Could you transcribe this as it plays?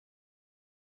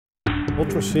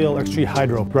UltraSeal XG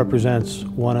Hydro represents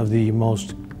one of the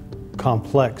most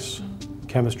complex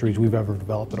chemistries we've ever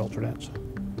developed at Ultradent.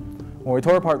 When we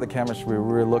tore apart the chemistry,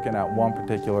 we were looking at one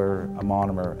particular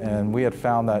monomer, and we had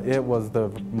found that it was the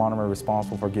monomer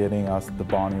responsible for getting us the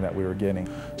bonding that we were getting.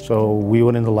 So we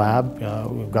went in the lab,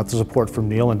 we got the support from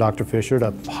Neil and Dr. Fisher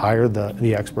to hire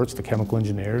the experts, the chemical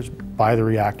engineers, buy the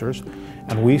reactors,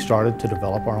 and we started to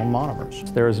develop our own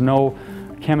monomers. There is no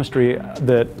chemistry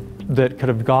that could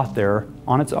have got there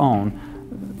on its own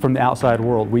from the outside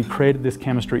world. We created this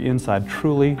chemistry inside,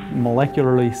 truly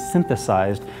molecularly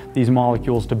synthesized these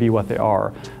molecules to be what they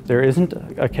are. There isn't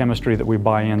a chemistry that we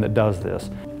buy in that does this.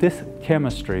 This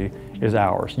chemistry is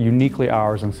ours, uniquely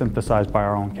ours, and synthesized by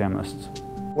our own chemists.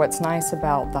 What's nice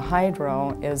about the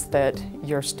hydro is that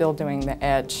you're still doing the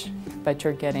etch, but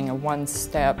you're getting a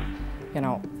one-step,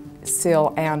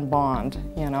 seal and bond,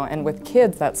 and with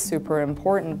kids that's super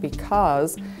important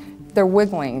because they're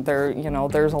wiggling,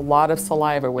 there's a lot of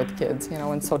saliva with kids,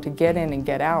 and so to get in and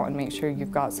get out and make sure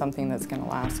you've got something that's going to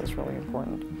last is really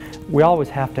important. We always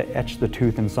have to etch the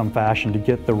tooth in some fashion to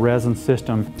get the resin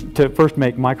system to first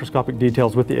make microscopic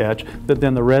details with the etch that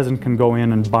then the resin can go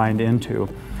in and bind into.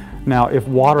 Now, if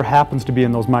water happens to be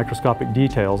in those microscopic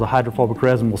details, a hydrophobic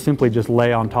resin will simply just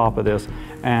lay on top of this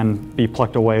and be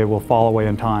plucked away, will fall away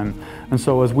in time. And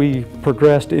so as we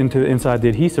progressed inside the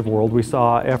adhesive world, we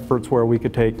saw efforts where we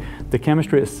could take the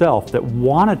chemistry itself that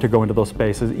wanted to go into those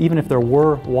spaces, even if there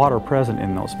were water present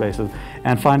in those spaces,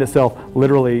 and find itself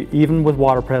literally, even with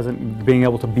water present, being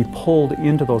able to be pulled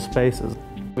into those spaces.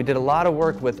 We did a lot of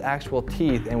work with actual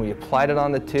teeth, and we applied it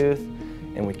on the tooth,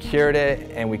 and we cured it,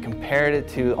 and we compared it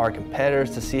to our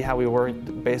competitors to see how we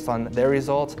worked based on their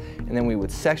results, and then we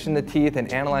would section the teeth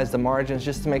and analyze the margins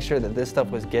just to make sure that this stuff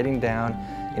was getting down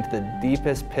into the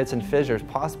deepest pits and fissures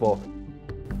possible.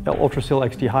 UltraSeal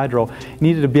XT Hydro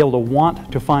needed to be able to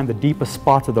want to find the deepest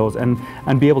spots of those and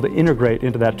be able to integrate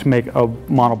into that to make a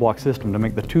monoblock system, to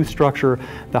make the tooth structure,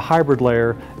 the hybrid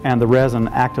layer, and the resin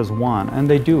act as one, and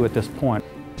they do at this point.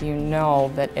 You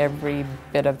know that every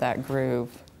bit of that groove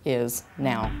is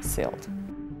now sealed.